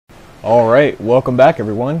Alright, welcome back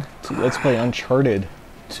everyone to Let's Play Uncharted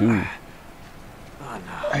 2. Oh, no.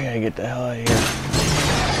 I gotta get the hell out of here.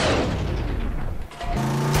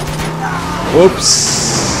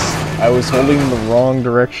 Whoops! I was holding the wrong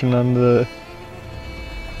direction on the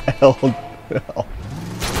L. Don't they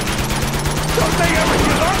ever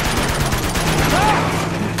give up?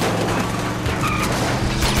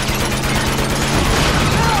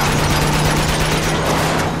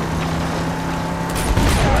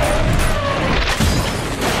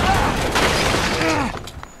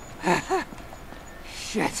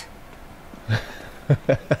 Shit.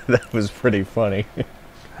 That was pretty funny.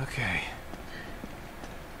 Okay.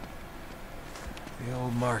 The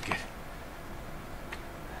old market.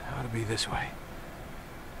 Ought to be this way.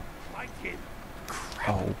 Like it. Crap.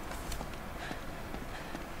 Oh.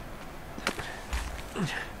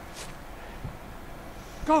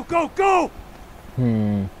 Go, go, go!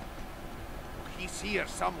 He's here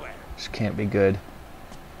somewhere. This can't be good.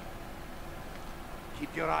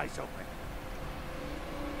 Keep your eyes open.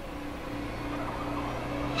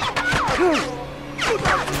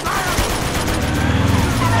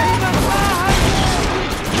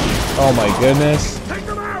 Oh my goodness. Take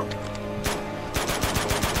them out!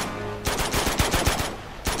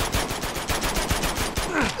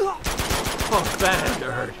 Oh, that had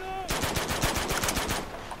to hurt.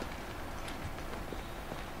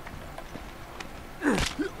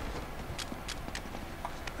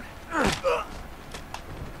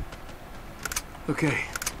 Okay,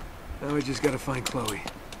 now we just gotta find Chloe.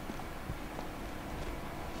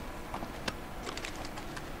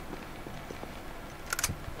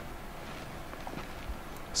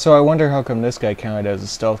 So I wonder how come this guy counted as a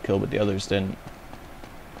stealth kill but the others didn't.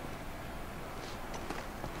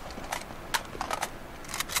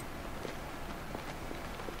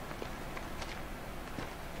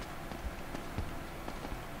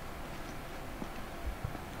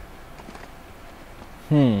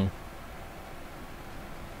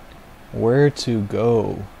 Where to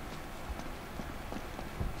go?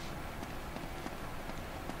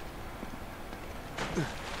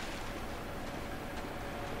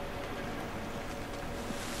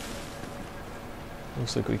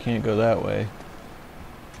 Looks like we can't go that way.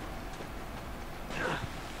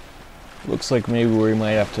 Looks like maybe we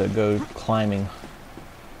might have to go climbing.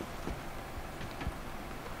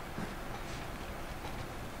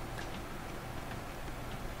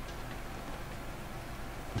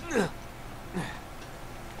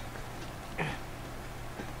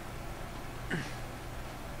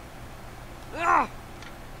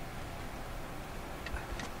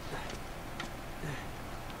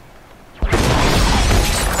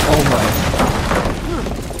 Oh my.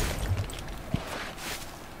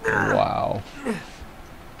 Wow.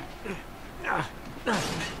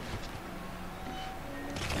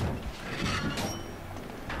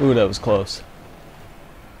 Ooh, that was close.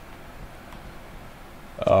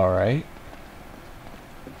 Alright.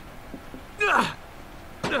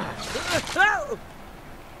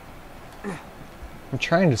 I'm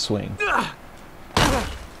trying to swing.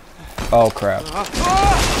 Oh crap.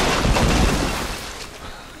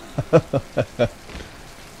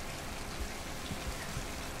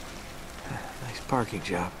 Nice parking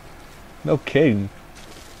job. No kidding.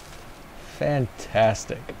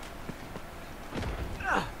 Fantastic.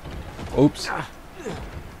 Oops.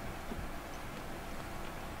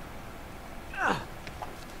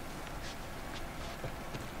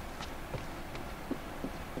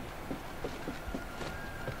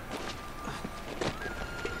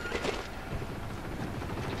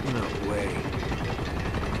 No way.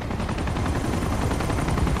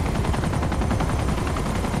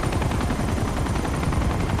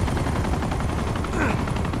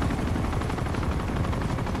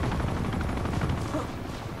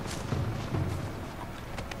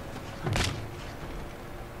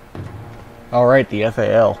 Alright, the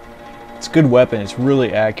FAL. It's a good weapon, it's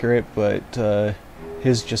really accurate, but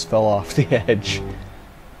his just fell off the edge.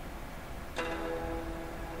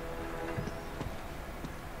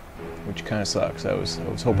 Which kind of sucks. I was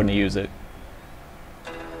hoping to use it.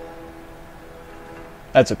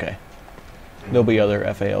 That's okay. There'll be other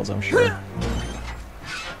FALs, I'm sure.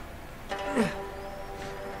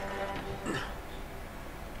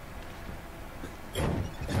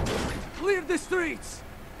 Clear the streets!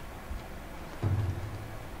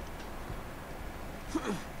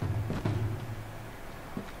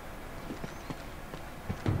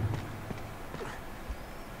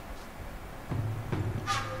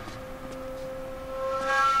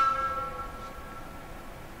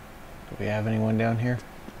 Do we have anyone down here?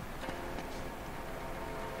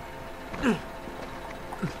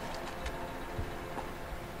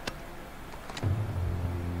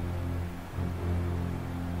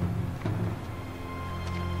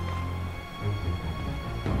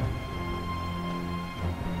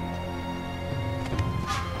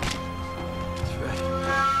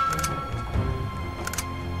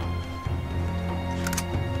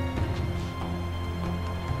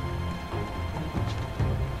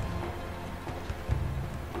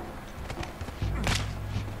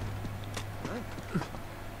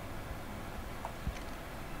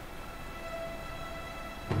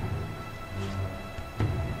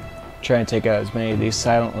 Try and take out as many of these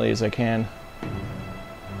silently as I can.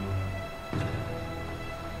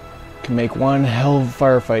 Can make one hell of a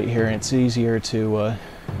firefight here, and it's easier to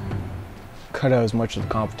cut out as much of the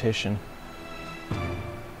competition.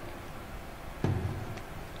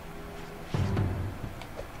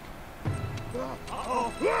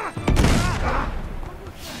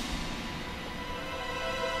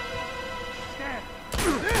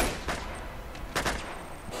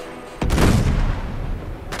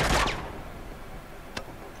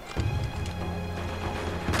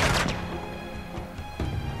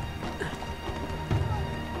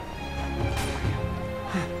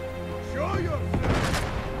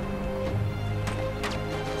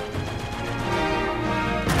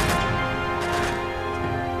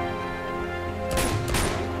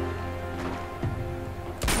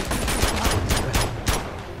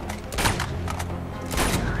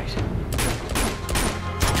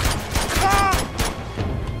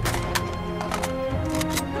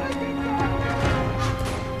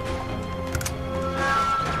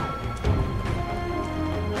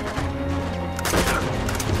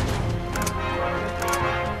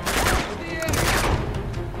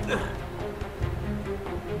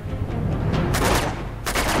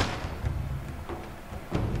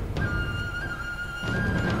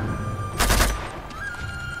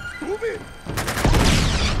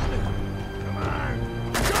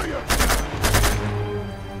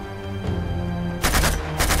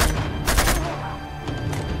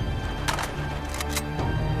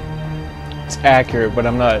 Accurate, but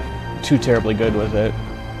I'm not too terribly good with it.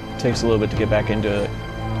 Takes a little bit to get back into it.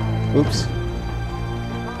 Oops.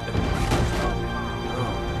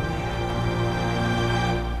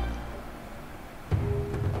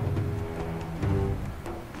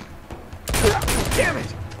 Damn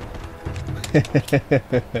it!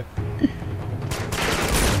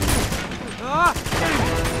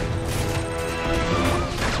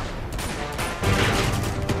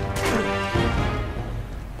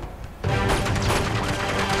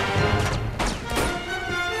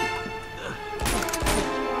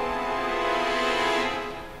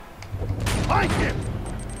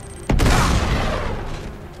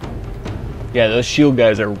 Yeah, those shield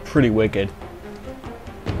guys are pretty wicked.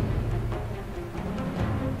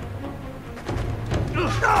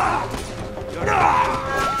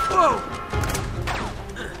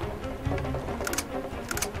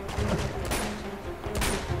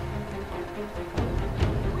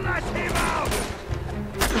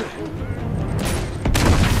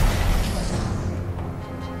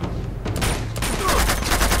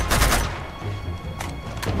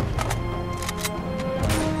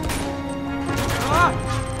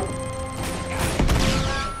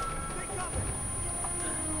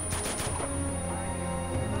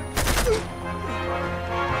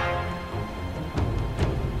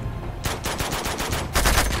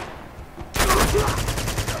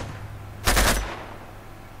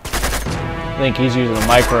 I think he's using a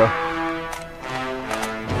micro.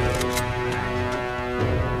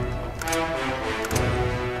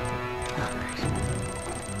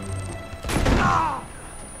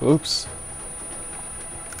 Oops.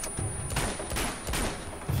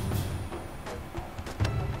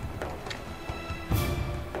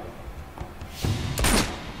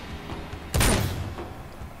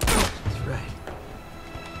 That's right.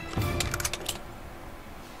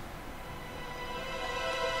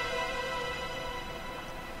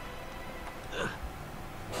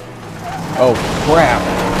 Oh crap!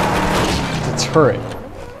 It's a turret.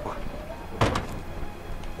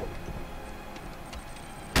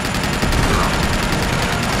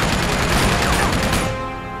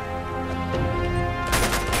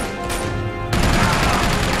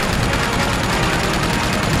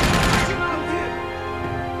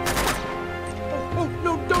 Oh,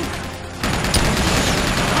 no, don't!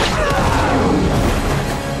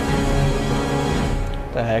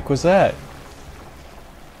 The heck was that?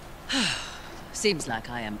 Seems like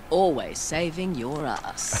I am always saving your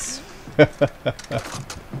ass.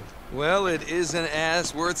 Well, it is an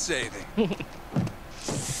ass worth saving.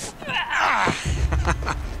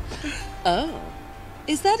 Oh,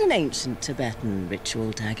 is that an ancient Tibetan ritual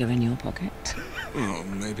dagger in your pocket? Oh,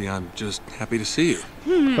 maybe I'm just happy to see you.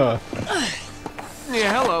 Huh.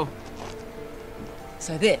 Yeah, hello.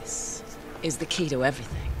 So this is the key to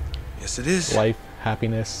everything. Yes, it is. Life,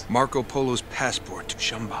 happiness. Marco Polo's passport to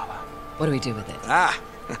Shambhala. What do we do with it? Ah!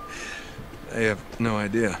 I have no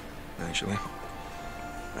idea, actually.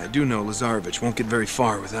 I do know Lazarevich won't get very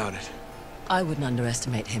far without it. I wouldn't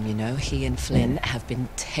underestimate him, you know. He and Flynn have been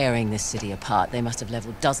tearing this city apart. They must have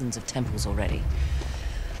leveled dozens of temples already.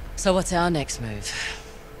 So what's our next move?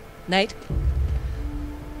 Nate?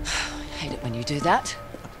 hate it when you do that.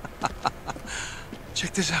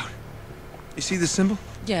 Check this out. You see the symbol?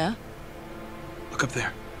 Yeah. Look up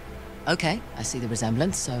there. Okay, I see the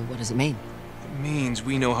resemblance, so what does it mean? It means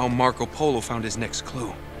we know how Marco Polo found his next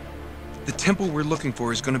clue. The temple we're looking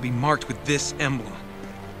for is going to be marked with this emblem.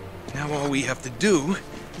 Now all we have to do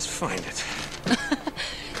is find it.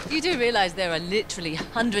 You do realize there are literally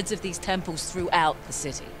hundreds of these temples throughout the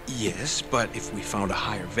city? Yes, but if we found a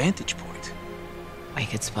higher vantage point... We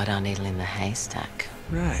could spot our needle in the haystack.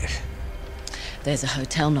 Right. There's a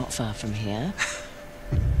hotel not far from here.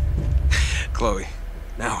 Chloe,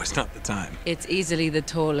 now is not the time. It's easily the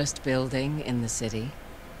tallest building in the city.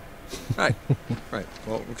 Right. Right.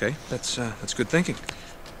 Well, okay. That's good thinking.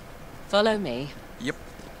 Follow me. Yep.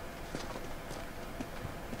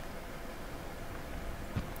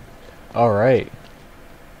 Alright.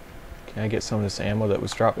 Can I get some of this ammo that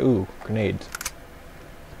was dropped? Ooh, grenades.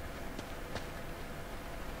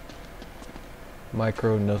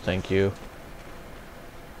 Micro, no thank you.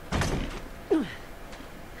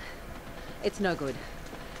 It's no good.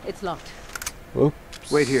 It's locked.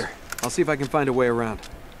 Oops. Wait here. I'll see if I can find a way around.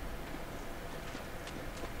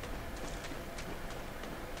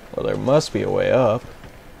 Well, there must be a way up.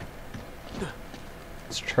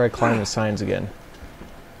 Let's try climbing the signs again.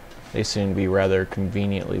 They seem to be rather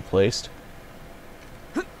conveniently placed.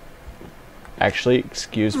 Actually,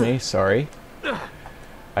 excuse me, sorry.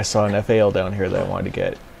 I saw an FAL down here that I wanted to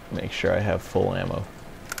get. Make sure I have full ammo.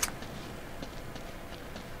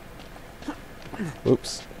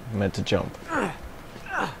 Oops, meant to jump.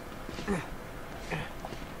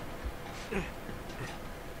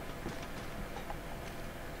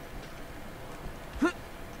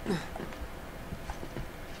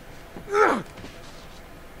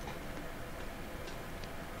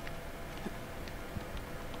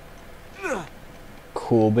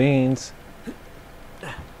 Cool beans.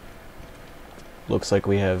 Looks like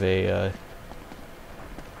we have a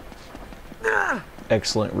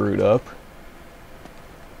excellent route up.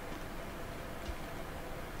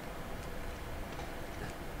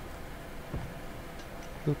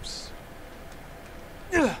 Oops.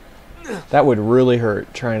 That would really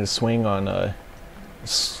hurt trying to swing on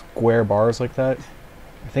square bars like that.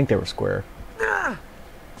 I think they were square.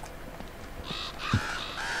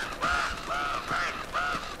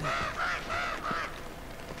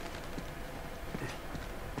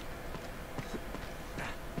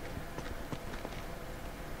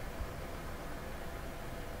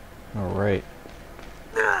 All right.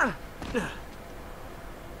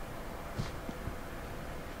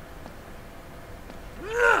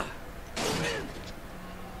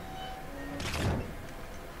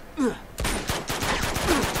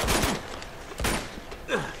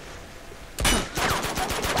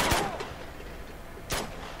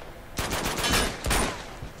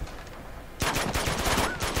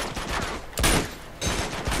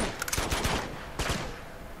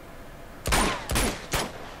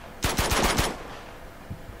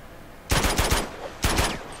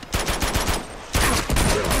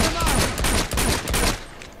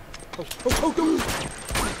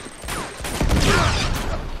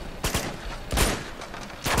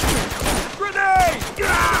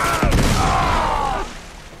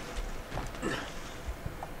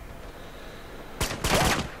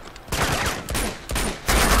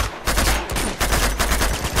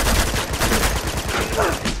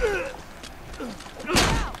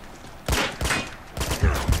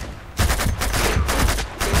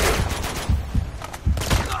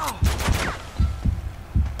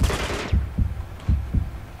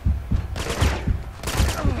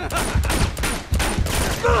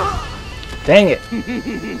 Dang it!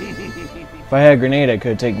 If I had a grenade, I could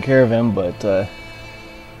have taken care of him, but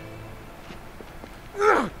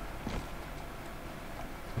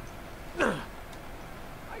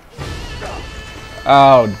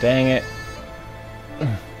oh, dang it.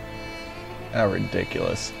 How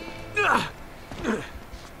ridiculous.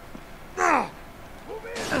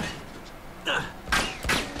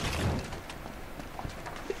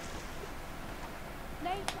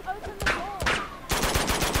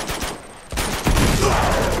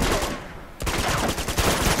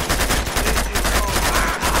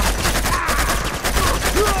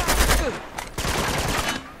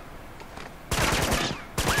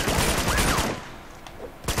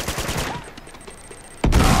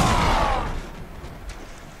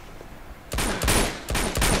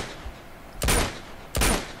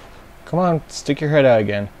 Come on, stick your head out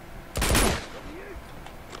again.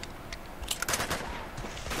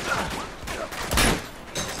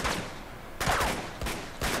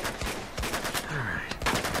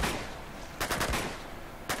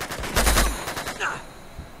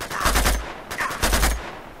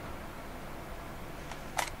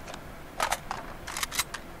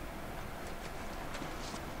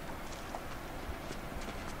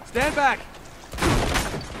 Stand back!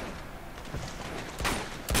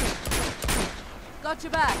 Got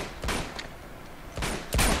your back.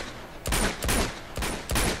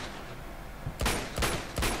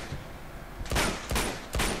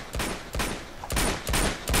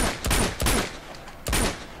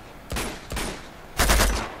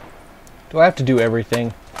 Do I have to do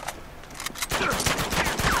everything?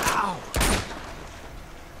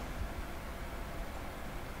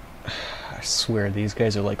 I swear, these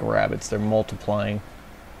guys are like rabbits. They're multiplying.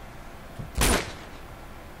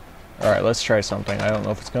 Alright, let's try something. I don't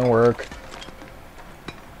know if it's gonna work.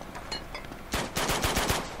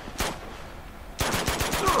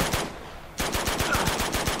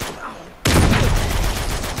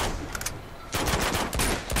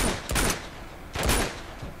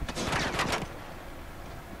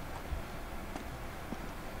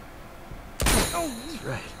 That's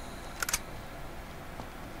right.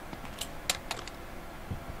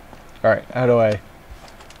 Alright, how do I...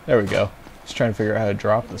 There we go. Just trying to figure out how to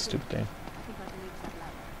drop this stupid thing.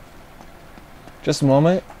 Just a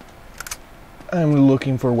moment. I'm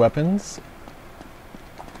looking for weapons.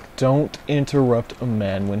 Don't interrupt a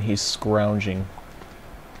man when he's scrounging.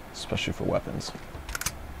 Especially for weapons.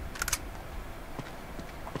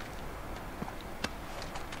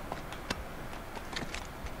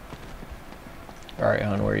 Alright,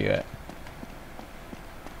 hon, where are you at?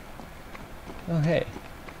 Oh, hey.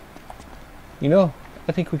 You know,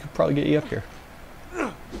 I think we could probably get you up here.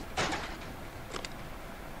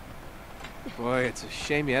 Boy, it's a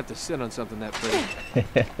shame you have to sit on something that big.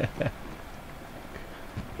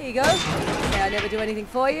 Here you go. Say I never do anything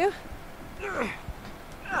for you.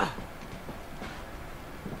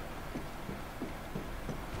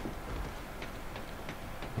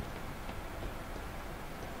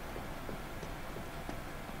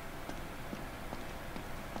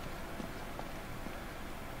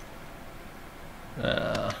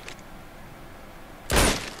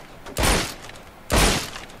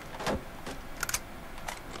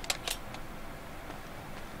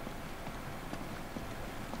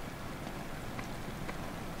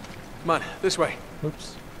 Come on, this way.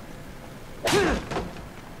 Oops.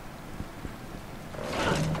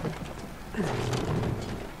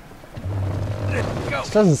 Go. This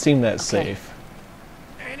doesn't seem that safe.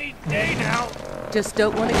 Any day now. Just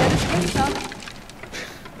don't want to get a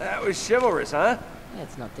screenshot. That was chivalrous, huh? Yeah,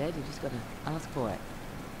 it's not dead. You just gotta ask for it.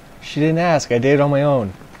 She didn't ask. I did it on my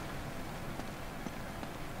own.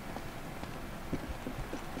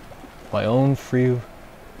 My own free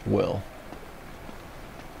will.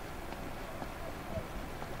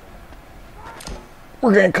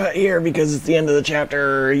 We're gonna cut here because it's the end of the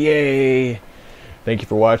chapter. Yay! Thank you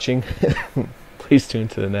for watching. Please tune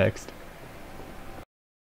to the next.